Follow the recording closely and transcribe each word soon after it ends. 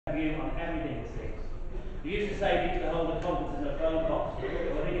view on everything, it seems. They used to say they used to hold a conference in a phone box, but I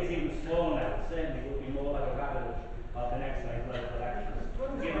think it's even smaller now. It certainly would be more like a rabbit of the next day's local elections,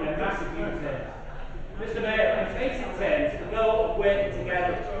 given a massive U-turn. Mr. Mayor, in basic terms, the goal of working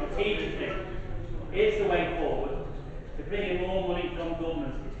together strategically is the way forward to bring in more money from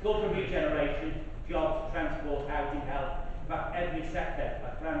governments. It's good for regeneration, jobs, transport, housing, health, in fact every sector,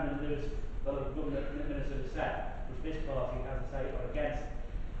 as Brandon Lewis, the government minister, has said, which this party, as I say, are against.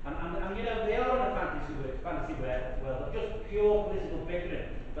 And you know, they are in a fantasy world of just pure political bickering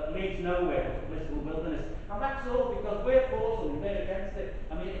that leads nowhere but political wilderness. And that's all because we're for something, they're against it.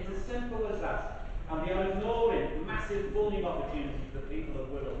 I mean, it's as simple as that. And they are ignoring massive funding opportunities for the people of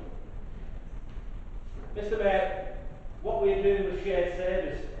Wirral. Mr. Mayor, what we are doing with shared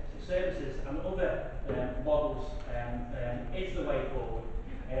services and other models is the way forward.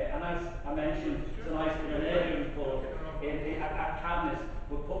 And as I mentioned tonight in an earlier report, at Cabinet,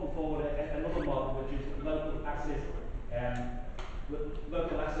 we're putting forward another model, which is local asset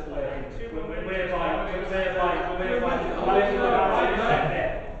working, whereby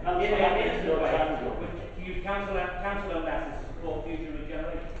use council-owned assets to support future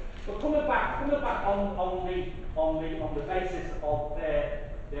regeneration. But coming back on the basis of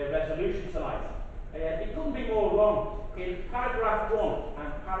their resolution tonight, it couldn't be more wrong. In paragraph 1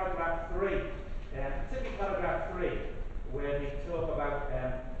 and paragraph 3, particularly paragraph 3, where they talk about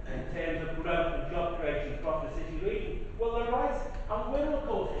in terms of growth and job creation across the city region. Well, they're right, and Wirral, of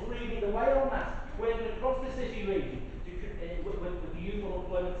course, is leading the way on that. Working across the city region with the youth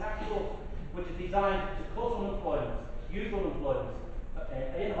unemployment tax law, which is designed to cut unemployment, youth unemployment,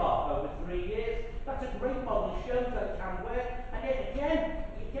 in half over 3 years. That's a great model, shows that it can work, and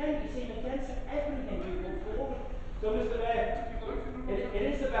yet again, you seem against everything we put forward. So, Mr. Mayor, it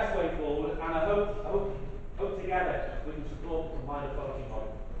is the best way forward, and I hope together we can support the combined authority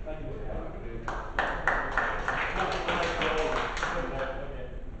model. Thank you, Mr. Mayor.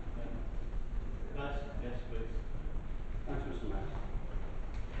 Yes, please. Thanks, Mr. Mayor.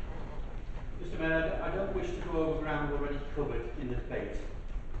 Mr. Mayor, I don't wish to go over ground already covered in the debate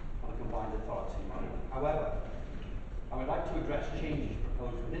on the combined authority model. However, I would like to address changes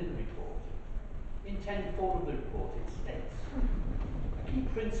proposed within the report. In 10.4 of the report, it states, a key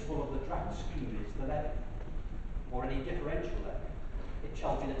principle of the draft scheme is the levy, or any differential levy. It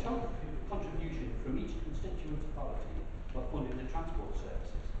shall be the total contribution from each constituent authority for funding the transport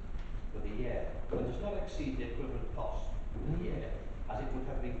services for the year, and does not exceed the equivalent cost for the year as it would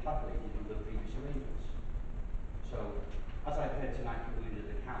have been calculated under the previous arrangements. So, as I've heard tonight concluded at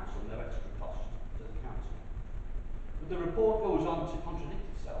the Council, no extra cost to the Council. But the report goes on to contradict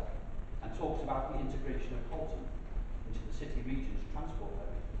itself and talks about the integration of Halton into the city region's transport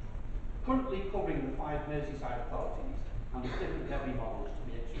levy, currently covering the 5 Merseyside authorities and the different levy models to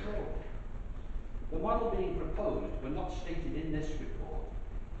be explored. The model being proposed, but not stated in this report,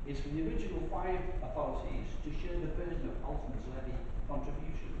 is for the original 5 authorities to share the burden of Halton's levy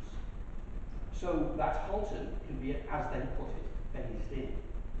contributions, so that Halton can be, as they put it, phased in.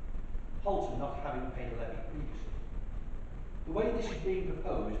 Halton not having paid a levy previously. The way this is being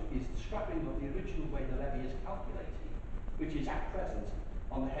proposed is the scrapping of the original way the levy is calculated, which is at present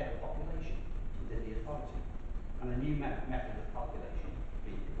on the head of population within the authority, and a new method of calculation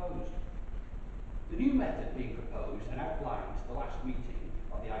being proposed. The new method being proposed and outlined at the last meeting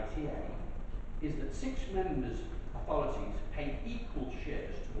of the ITA is that 6 members' authorities pay equal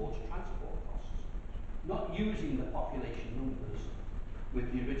shares towards transport costs, not using the population numbers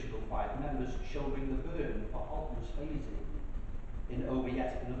with the original 5 members shouldering the burden for Halton's phasing in over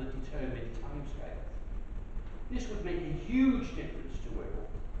yet another determined timescale. This would make a huge difference to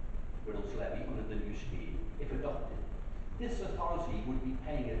Wirral's levy under the new scheme if adopted. This authority would be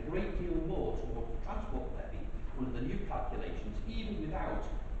paying a great deal more towards the transport levy under the new calculations, even without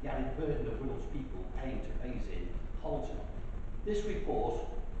the added burden of Wirral's people paying to phase in Halton. This report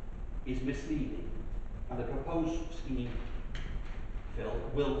is misleading, and the proposed scheme, Phil,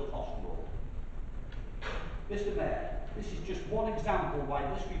 will cost more. Mr. Mayor, this is just one example why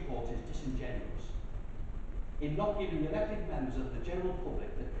this report is disingenuous in not giving elected members of the general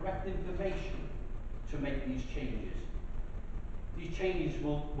public the correct information to make these changes. These changes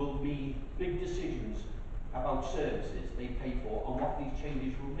will mean big decisions about services they pay for and what these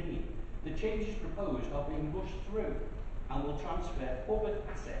changes will mean. The changes proposed are being rushed through and will transfer public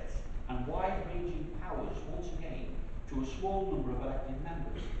assets and wide-ranging powers once again to a small number of elected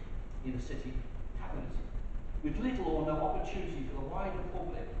members in the city cabinet, with little or no opportunity for the wider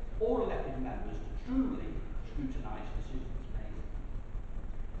public or elected members to truly scrutinise decisions made.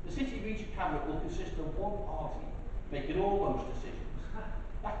 The City Region Cabinet will consist of one party making all those decisions,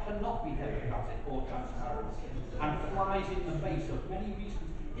 That cannot be democratic or transparent and flies in the face of many recent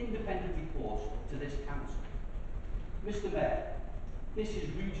independent reports to this council. Mr Mayor, this is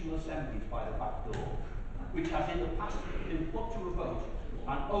regional assemblies by the back door, which has in the past been put to a vote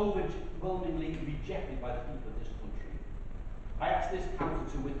and overwhelmingly rejected by the people of this country. I ask this council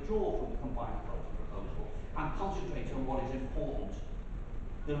to withdraw from the combined authority proposal and concentrate on what is important,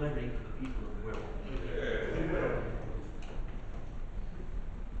 delivering to the people of Wirral.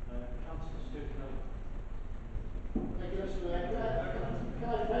 Councillor Stewart. Thank you, Mr. Mayor. Can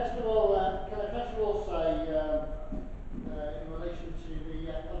I first of all say, in relation to the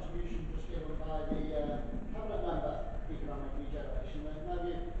contribution just given by the cabinet member economic regeneration, that in my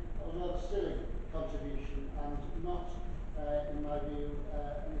view that was a rather silly contribution and not, in my view,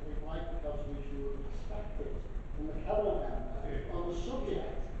 anything like the contribution we would have expected from the cabinet member on the subject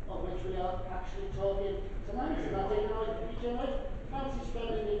of which we are actually talking tonight. And I think economic regeneration, fancy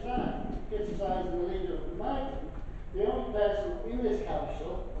spending your time criticising the leader of the migrant. The only person in this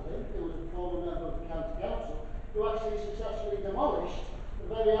council, I think, who was a former member of the county council, who actually successfully demolished the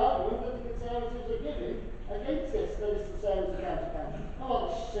very argument that the Conservatives are giving against this, that is the same as the county council. A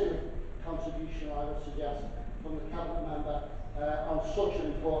rather silly contribution, I would suggest, from the cabinet member on such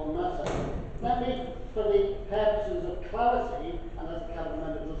an important matter. Let me, for the purposes of clarity, and as the cabinet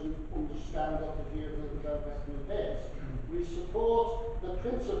member doesn't understand what the view of the Conservative is, we support the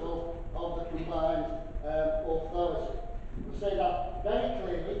principle of the combined authority. We say that very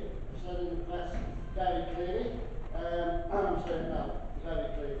clearly, I've said in the press very clearly, and I'm saying now very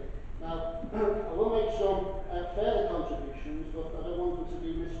clearly. Now, I will make some further contributions, but I don't want them to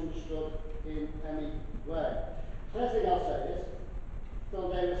be misunderstood in any way. First thing I'll say is, Phil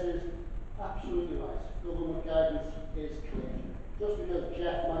Davis is absolutely right. Government guidance is clear. Just because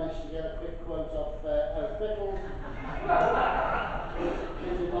Jeff managed to get a quick quote off Eric Bickles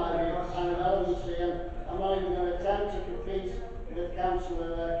is in my view an irrelevancy, and I'm not even going to attempt to compete with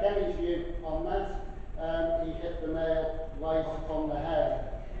Councillor Kenny's view on that. He hit the nail right on the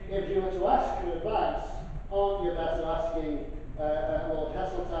head. If you were to ask for advice, aren't you better asking Lord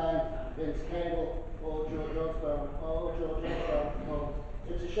Heseltine, Vince Cable, or George Osborne,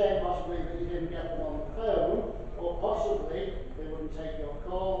 It's a shame possibly that you didn't get them on the phone, or possibly they wouldn't take your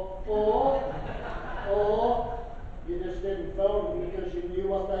call, or you just didn't phone them because you knew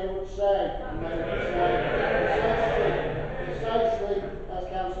what they would say. And they would say precisely as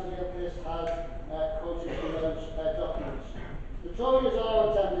Councillor Gilchrist has quoted from those documents. The Tories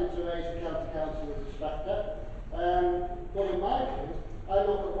are attempting to raise the county council as a spectre, but in my view, I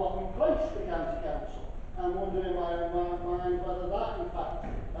look at what replaced the county council and wonder in my own mind whether that in fact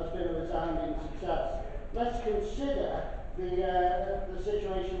has been a resounding success. Let's consider the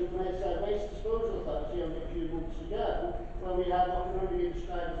situation with the Merseyside Waste Disposal Authority only a few months ago, where we had what can only be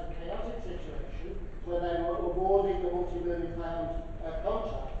described as a chaotic situation, where they were awarding a multi-million-pound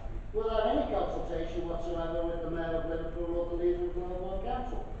contract without any consultation whatsoever with the Mayor of Liverpool or the leader of the Liverpool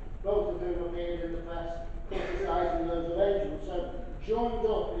Council, both of whom appeared in the press criticising those arrangements. So joined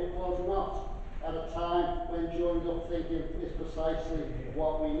up it was not at a time when joined up thinking is precisely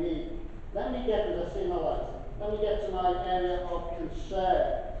what we need. Let me get to the light. Let me get to my area of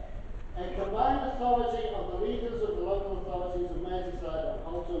concern. A combined authority of the leaders of the local authorities of Merseyside and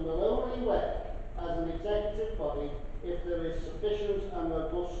Halton will only work as an executive body if there is sufficient and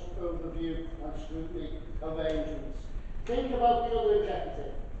robust overview and scrutiny arrangements. Think about the other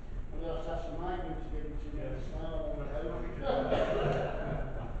executive. I'm going to ask for my group to give me 2 minutes now.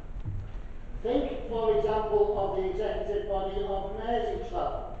 Think, for example, of the executive body of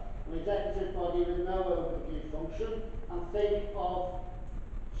Merseyside, an executive body with no overview function, and think of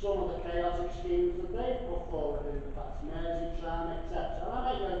some of the chaotic schemes that they've put forward in the past, Merseytram, etc. And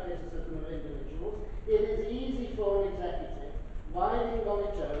I make no criticism of individuals. It is easy for an executive, riding on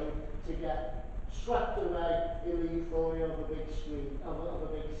its own, to get swept away in the euphoria of a big scheme.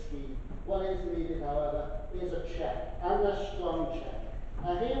 What is needed, however, is a check, and a strong check.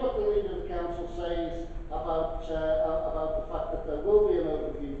 I hear what the leader of the council says about the fact that there will be an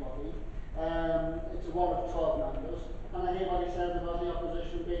overview body. It's a one of 12 members, and I hear what he says about the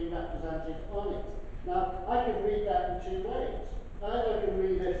opposition being represented on it. Now, I can read that in 2 ways. Either I can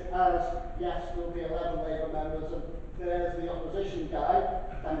read it as, yes, there will be 11 Labour members, and there's the opposition guy,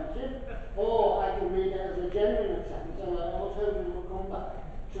 thank you. Or I can read it as a genuine attempt, and I was hoping it would come back,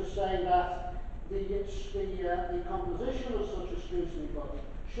 to say that the composition of such a scrutiny body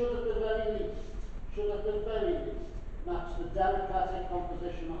should at the very least match the democratic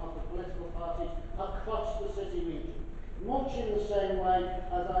composition of the political parties across the city region, much in the same way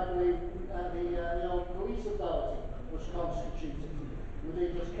as I believe the old police authority was constituted.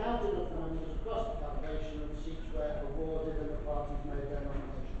 Indeed, just counted up the numbers across the congregation and seats were awarded and the parties made their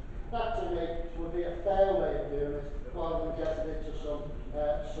nomination. That to me would be a fair way of doing it, rather than getting into some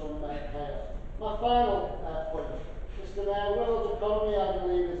chaos. My final point, Mr. Mayor, Wirral's economy, I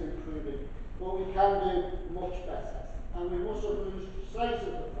believe, is improving, but we can do much better, and we mustn't lose sight of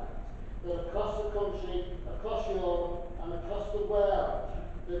the fact that across the country, across Europe, and across the world,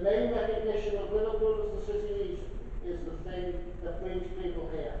 the main recognition of Liverpool as the city needs is the thing that brings people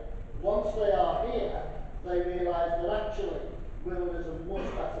here. Once they are here, they realise that actually Wirral is a much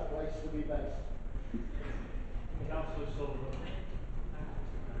better place to be based. Councillor Sullivan.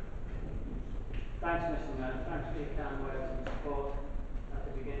 Thanks, Mr. Mayor. Thanks for your kind words and support at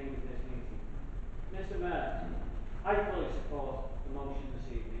the beginning of this meeting. Mr. Mayor, I fully support the motion this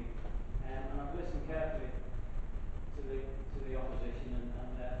evening, and I've listened carefully to the opposition, and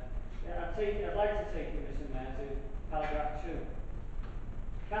I'd like to take you, Mr. Mayor, to paragraph 2.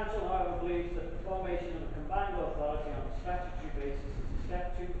 Council, however, believes that the formation of a combined authority on a statutory basis is a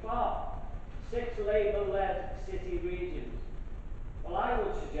step too far. 6 Labour-led city regions. Well, I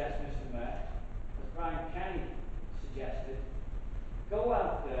would suggest, Mr. Mayor, as Brian Kenny suggested, go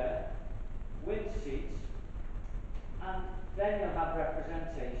out there, win seats, and then you'll have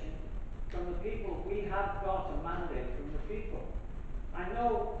representation from the people. We have got a mandate from the people. I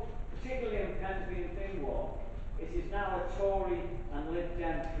know, particularly in Pensby and Dingwall, it is now a Tory and Lib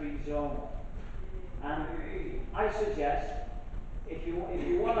Dem free zone. And I suggest, if you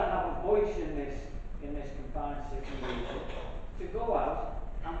want to have a voice in this combined city region, to go out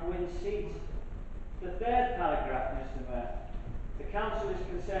and win seats. The 3rd paragraph, Mr. Mayor. The council is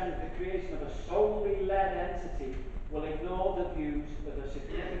concerned that the creation of a solely led entity will ignore the views of a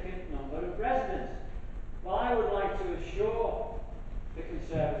significant number of residents. Well, I would like to assure the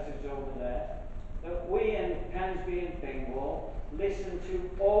Conservatives over there that we in Pensby and Dingwall listen to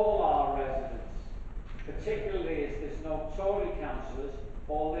all our residents, particularly as there's no Tory councillors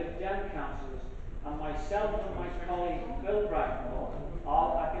or Lib Dem councillors, and myself and my colleague Bill Bracknell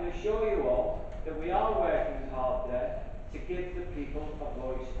I can assure you all that we are working hard there to give the people a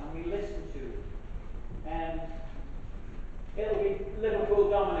voice, and we listen to them. It'll be Liverpool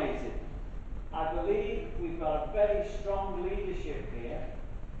dominated. I believe we've got a very strong leadership here,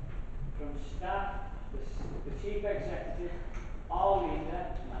 from staff, the chief executive, our leader,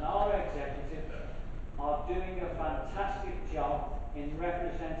 and our executive are doing a fantastic job in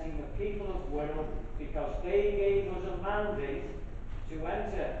representing the people of Wirral, because they gave us a mandate to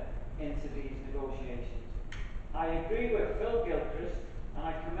enter into these negotiations. I agree with Phil Gilchrist, and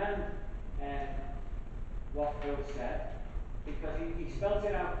I commend what Phil said, because he spelt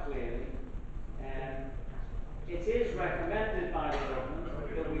it out clearly. It is recommended by the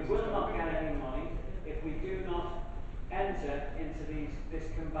government that we will not get any money if we do not enter into this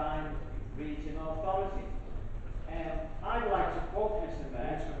combined regional authority. I'd like to quote Mr.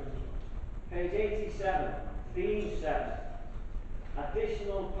 Mayor, page 87, theme 7,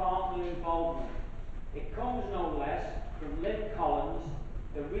 additional partner involvement. It comes no less from Lynn Collins,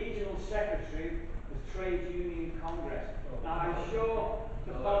 the regional secretary of Trade Union Congress. Now, I'm sure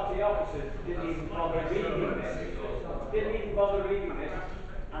the party officers didn't even bother reading this,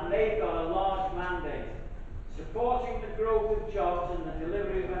 and they've got a large mandate. Supporting the growth of jobs and the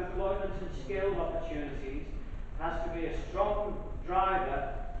delivery of employment and skilled opportunities has to be a strong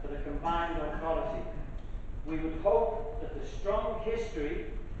driver for the combined authority. We would hope that the strong history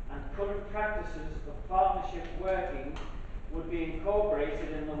and current practices of partnership working would be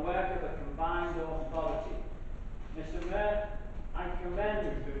incorporated in the work of a combined authority. Mr. Mayor, I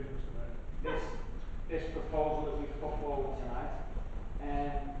commend this proposal that we've put forward tonight.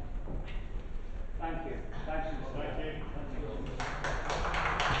 Thank you. Thank you, Mr. Mayor. Thank you.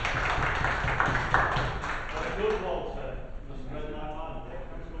 That's a good vote, sir. Mr. Red Line Line.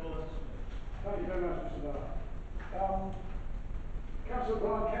 Thank you very much, Mr. Mayor. Councillor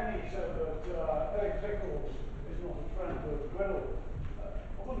Brian Kenny said that Eric Pickles is not a friend of Wirral. I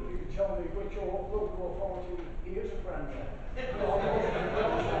wonder if you could tell me which local authority he is a friend of. That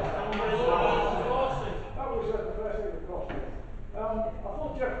was the first thing that crossed me. I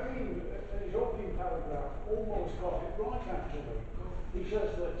thought Jeff Green, in his opening paragraph, almost got it right, actually. He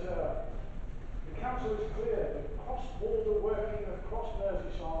says that the council is clear that cross-border working across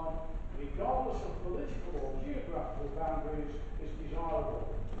Merseyside, regardless of political or geographical boundaries, is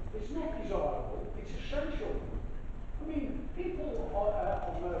desirable. It's not desirable, it's essential. I mean, people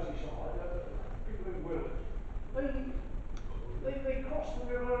on Merseyside, people in Wirral, they cross the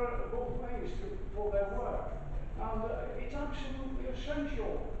river both ways for their work. And it's absolutely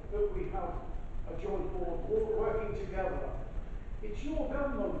essential that we have a joint board working together It's your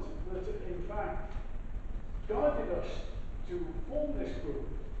government that, in fact, guided us to form this group.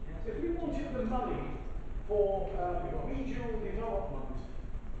 If we wanted the money for regional development,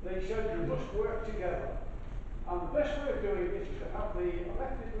 they said we must work together. And the best way of doing it is to have the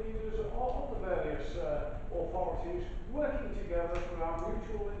elected leaders of the various authorities working together for our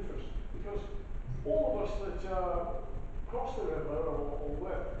mutual interest. Because all of us that cross the river or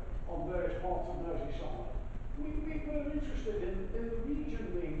work on various parts of Merseyside, we're interested in the region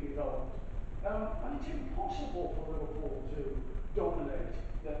being developed. And it's impossible for Liverpool to dominate.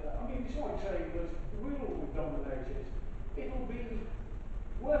 I mean, it's like saying that Wirral would dominate it. It'll be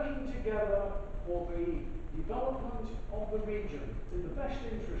working together for the development of the region, in the best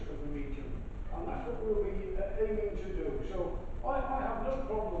interest of the region. And that's what we'll be aiming to do. So I have no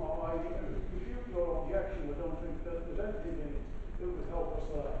problem. I refute your objection. I don't think that there's anything in it that would help us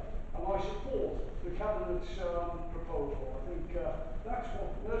there. And I support the Cabinet's proposal. I think that's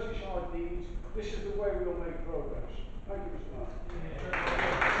what Merseyside needs. This is the way we'll make progress. Thank you, Mr. Mayor.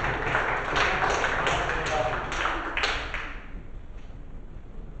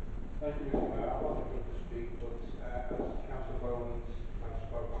 Thank you, Mr. Mayor. I wasn't going to speak, but as Councillor Bowman has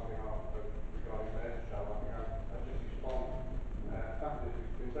spoken on behalf of regarding Merseyside, I think I'll just respond. The fact is,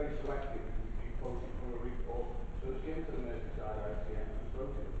 we've been very selective. We've quoted from a report that was given to the Merseyside ICM and was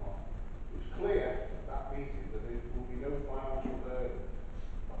voted upon. It was clear at that meeting that there will be no financial burden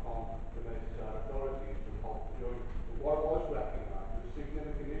upon the Merseyside authorities from Holton joining. But what was recognised was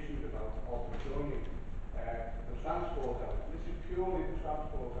significant issues about Holton joining. The transport element. This is purely the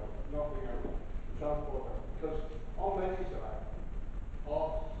transport element, nothing else. The transport element. Because on Merseyside,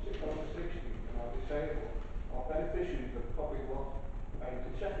 our over 60 and our disabled are beneficiaries of probably what a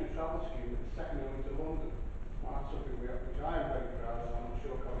consecutive travel scheme that is second only to London. And that's something which I am very proud of, and I'm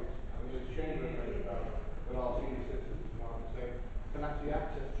sure colleagues in this chamber are very proud of, that our senior citizens and our disabled can actually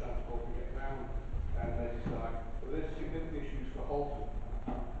access transport and get around Merseyside. But there's significant issues for Holton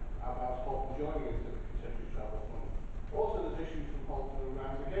about Holton joining into the contemporary travel fund. Also, there's issues from Holton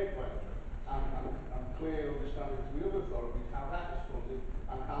around the gateway, and clear understanding to the other authorities how that is funded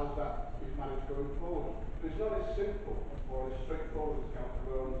and how that is managed going forward. But it's not as simple or as straightforward as Councillor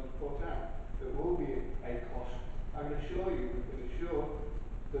Rowland has put out. There will be a cost. I can assure you, we can assure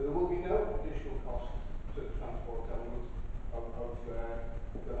that there will be no additional cost to the transport element of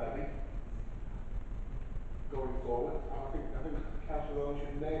the levy going forward. And I think Councillor Rowland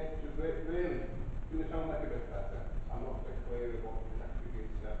should really do his homework a bit better. I'm not quite clear of what is actually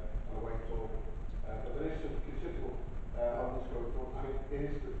being said on the way forward. But there is some considerable elements going forward, and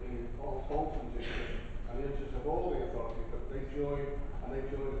it is in Holton's interest and the interest of all the authorities that they join, and they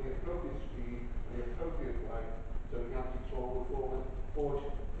join at the appropriate speed and the appropriate way, so we can actually forward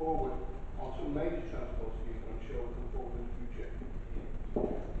on some major transport schemes that I'm sure will come forward in the future.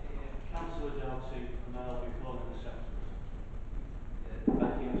 Councillor Doughty, and then I'll be closing the session.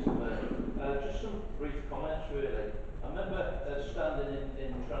 Thank you, Mr. Mayor. Just some brief comments, really. I remember standing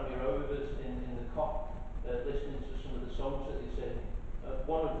in Tranmere Rovers in the COP, listening to some of the songs that they sing,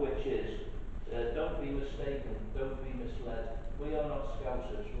 one of which is, don't be mistaken, don't be misled. We are not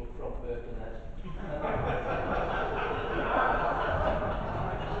Scousers, we're from Birkenhead.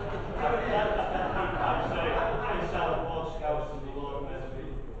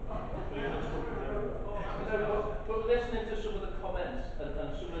 But listening to some of the comments and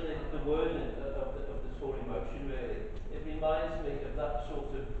some of the wording of the Tory motion, really, it reminds me of that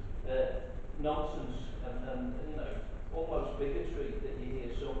sort of nonsense and you know, almost bigotry that you hear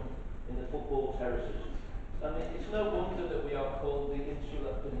sung in the football terraces. I mean, it's no wonder that we are called the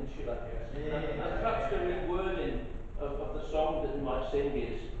Insular Peninsula. And perhaps the rewording of the song that we might sing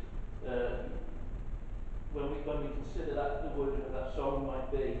is, when we consider that, the wording of that song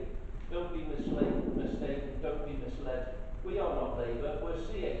might be, don't be mistaken, don't be misled. We are not Labour, we're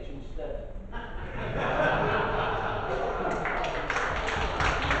CH instead.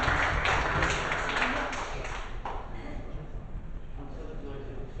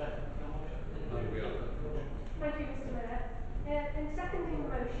 Thank you, Mr. Mayor. In seconding the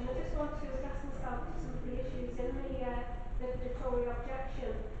motion, I just want to address myself to some of the issues in the Tory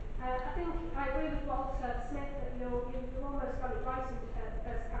objection. I think I agree with Walter Smith that you've almost got it right in the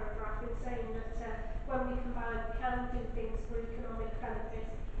first paragraph in saying that when we combine, we can do things for economic benefit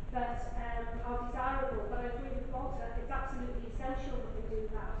that are desirable. But I agree with Walter, it's absolutely essential that we do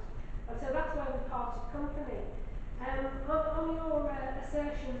that. And so that's where we parted company. On your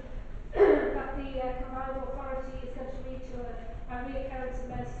assertion that the combined authority is going to lead to a reoccurrence of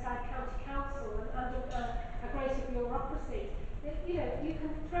Merseyside County Council and a greater bureaucracy. You know, you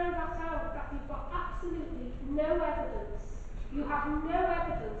can throw that out, that you've got absolutely no evidence You have no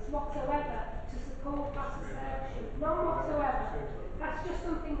evidence whatsoever to support that assertion, none whatsoever. That's just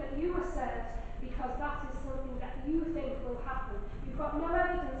something that you assert because that is something that you think will happen. You've got no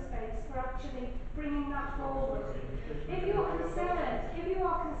evidence base for actually bringing that forward. If you are concerned as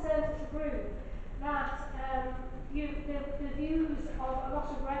a group that the views of a lot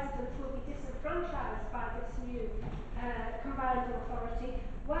of residents will be disenfranchised by this new combined authority,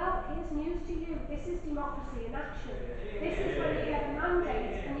 well, here's news to you. This is democracy in action. This is when you get a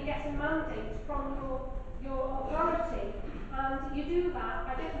mandate, and you get a mandate from your authority, and you do that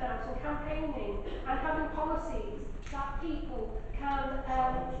by getting out and campaigning and having policies that people can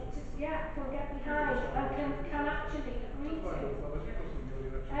get behind and can actually agree to.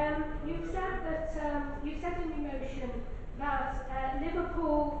 You've said in your motion that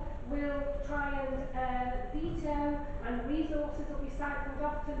Liverpool will try and veto and resources will be siphoned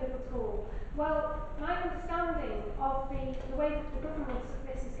off to Liverpool. Well, my understanding of the way that the governance of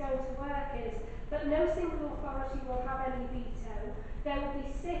this is going to work is that no single authority will have any veto. There will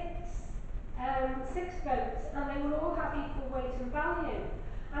be six votes, and they will all have equal weight and value.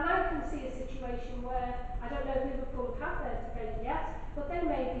 And I can see a situation where, I don't know if Liverpool have had their debate yet, but they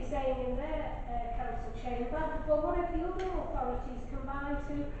may be saying in their council chamber, well, what if the other authorities combine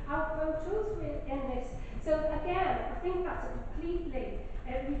to outvote us in this? So again, I think that's a completely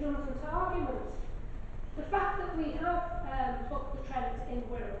redundant argument. The fact that we have booked the Trent in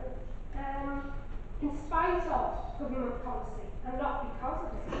Wirral, in spite of government policy, and not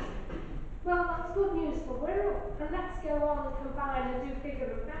because of it, well, that's good news for Wirral, and let's go on and combine and do bigger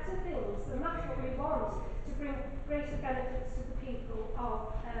and better things, and that's what we want, to bring greater benefits to the people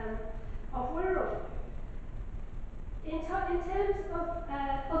of Wirral. In terms of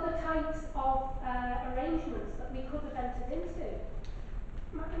other types of arrangements that we could have entered into,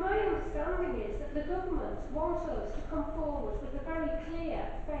 my understanding is that the government wants us to come forward with a very clear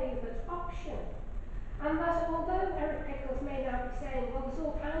favoured option. And that although Eric Pickles may now be saying, well, there's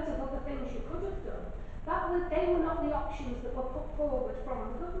all kinds of other things you could have done, they were not the options that were put forward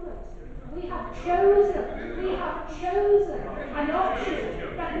from the government. We have chosen an option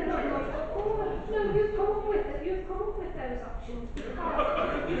that the government put forward. No, you've come up with those options because but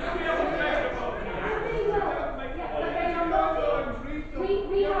they are not.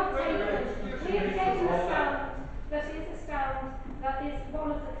 We have taken a stand that is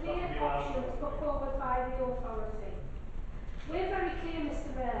one of the clear options put forward by the authority. We're very clear, Mr.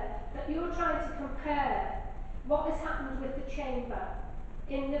 Mayor, that you're trying to compare what has happened with the chamber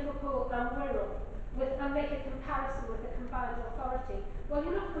in Liverpool and Wirral and make a comparison with the combined authority. Well,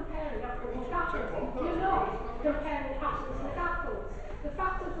 you're not comparing apples with apples. You're not comparing apples with apples. The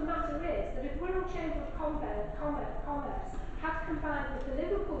fact of the matter is that if Wirral Chamber of Commerce had combined with the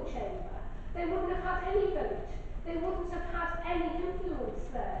Liverpool Chamber, they wouldn't have had any vote. They wouldn't have had any influence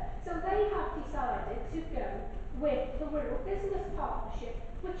there. So they have decided to go with the Wirral Business Partnership,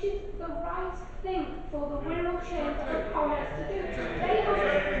 which is the right thing for the Wirral Chamber of Commerce to do.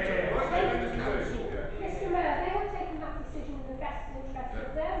 Mr. Mayor, they have taken that decision in the best interest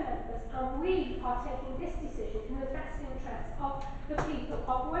of their members, and we are taking this decision in the best interest of the people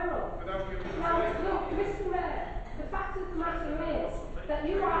of Wirral. Now, look, Mr. Mayor, the fact of the matter is that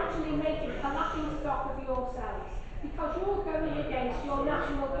you are actually making a laughing stock of yourselves, because you're going against your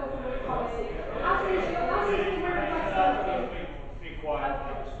national government policy, as is the Wirral West End. Be quiet,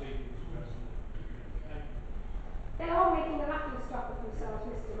 They are making a laughing stock of themselves,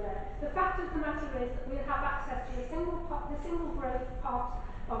 Mr. Mayor. The fact of the matter is that we'll have access to the single growth pot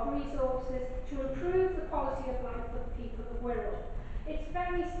of resources to improve the quality of life for the people of Wirral. It's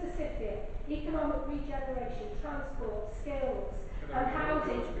very specific: economic regeneration, transport, skills, and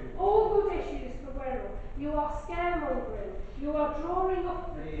housing, all good issues for Wirral. You are scaremongering. You are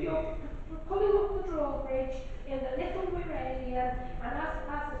you're pulling up the drawbridge in the little Wirralian, and as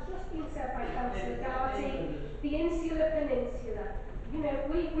has just been said by Councillor Darty, the insular peninsula. You know,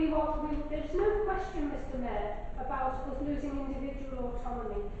 there's no question, Mr. Mayor, about us losing individual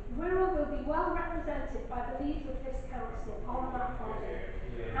autonomy. Wirral will be well represented by the leaders of this council on that body.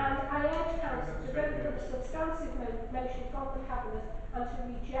 And I urge council to vote for the substantive motion from the Cabinet and to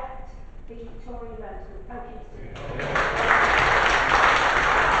reject the Tory amendment. Thank you, Mr. Mayor.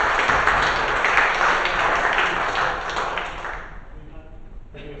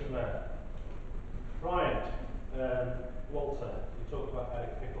 Thank you, Mr. Mayor. Brian, Walter, you talked about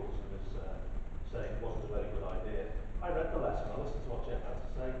Eric Pickles and his saying it wasn't a very good idea. I read the letter and I listened to what Jeff had to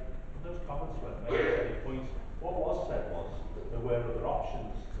say, and those comments weren't made at any point. What was said was there were other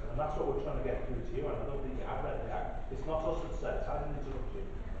options, and that's what we're trying to get through to you, and I don't think you have read the act. It's not us that said it. I didn't interrupt you.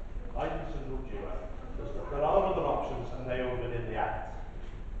 There are other options, and and they were within the Act.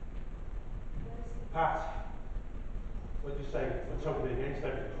 Pat, when you say we're totally against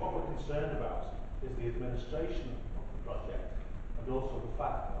everything, what we're concerned about is the administration of the project and also the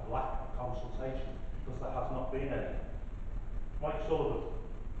fact of lack of consultation, because there has not been any. Mike Sullivan,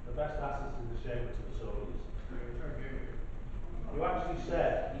 the best assets in the chamber to the Tories. You actually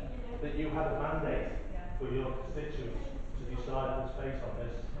said that you had a mandate for your constituents to decide its fate on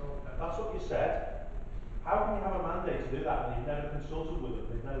this. That's what you said. How can you have a mandate to do that when you've never consulted with them,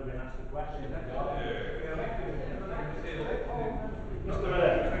 they've never been asked a question?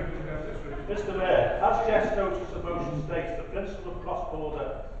 Mr. Mayor, as Jess notes the motion states, the principle of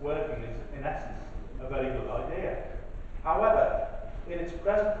cross-border working is, in essence, a very good idea. However, in its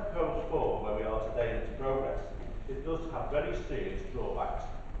present proposed form, where we are today in its progress, it does have very serious drawbacks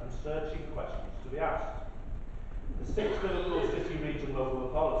and searching questions to be asked. The 6 Liverpool City Region local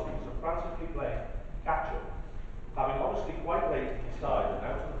authorities are frantically playing catch-up, having obviously quite lately decided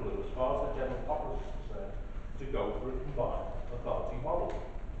out of the blue, as far as the general populace is concerned, to go for a combined authority model.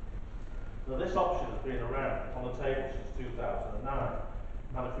 Now, this option has been around on the table since 2009,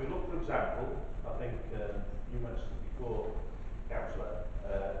 and if we look, for example, I think you mentioned it before, Councillor,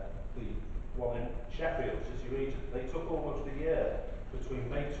 the one in Sheffield City Region, they took almost a year between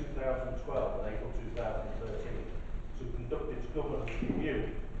May 2012 and April 2013 to conduct its governance review,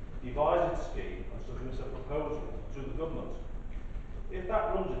 devise its scheme and submit a proposal to the government. If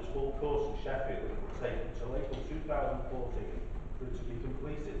that runs its full course in Sheffield, it will take until April 2014 for it to be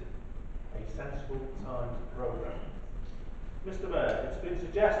completed. A sensible timed programme. Mr. Mayor, it's been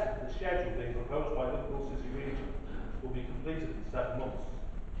suggested that the schedule being proposed by Liverpool City Region will be completed in 7 months.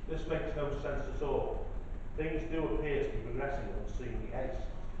 This makes no sense at all. Things do appear to be progressing at unseemly haste.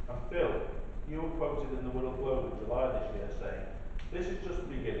 And Phil, you were quoted in the Wirral Globe in July this year saying, "This is just the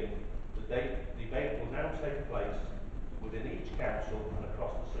beginning. The debate will now take place within each council and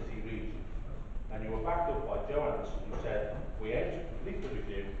across the city region." And you were backed up by Joe Anderson, who said, "We aim to complete the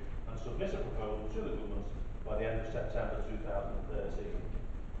review and submit a proposal to the government by the end of September 2013.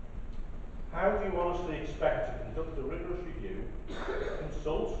 How do you honestly expect to conduct a rigorous review,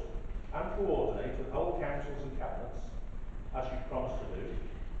 consult and coordinate with whole councils and cabinets, as you promised to do,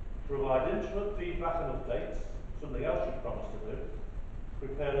 provide intimate feedback and updates, something else you promised to do,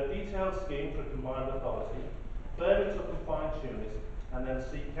 prepare a detailed scheme for a combined authority, firm it up and fine-tune it, and then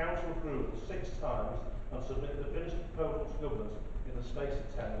seek council approval 6 times and submit the finished proposal to government in the space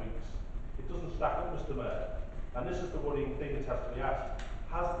of 10 weeks? It doesn't stack up, Mr. Mayor. And this is the worrying thing that has to be asked.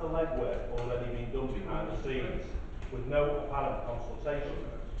 Has the legwork already been done behind the scenes with no apparent consultation?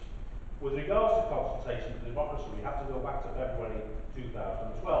 With regards to consultation and democracy, we have to go back to February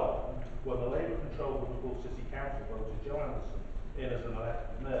 2012, when the Labour-controlled Liverpool City Council voted Joe Anderson in as an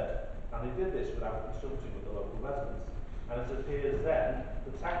elected mayor. And they did this without consulting with the local residents. And it appears then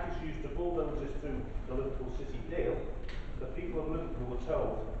the tactics used to bulldoze this through the Liverpool City deal, the people of Liverpool were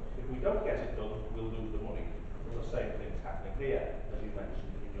told, if we don't get it done, we'll lose the money. Well, the same thing's happening here, as you mentioned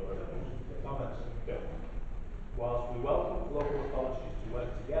in your comments, Phil. Whilst we welcome local authorities to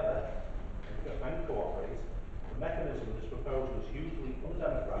work together and cooperate, the mechanism of this proposal is hugely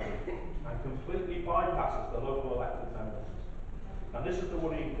undemocratic and completely bypasses the local elected members. And this is the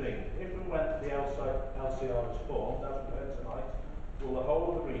worrying thing. If and when the LCR is formed, as we heard tonight, will the whole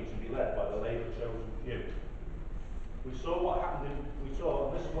of the region be led by the Labour-chosen few? We saw what happened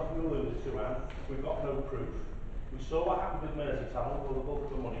and this is what you alluded to, Anne, we've got no proof. We saw what happened with Merseytunnel, where the bulk of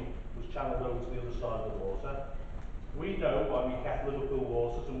the money was channelled over to the other side of the water. We know why we kept Liverpool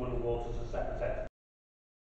Waters and Wirral Waters as separate entities.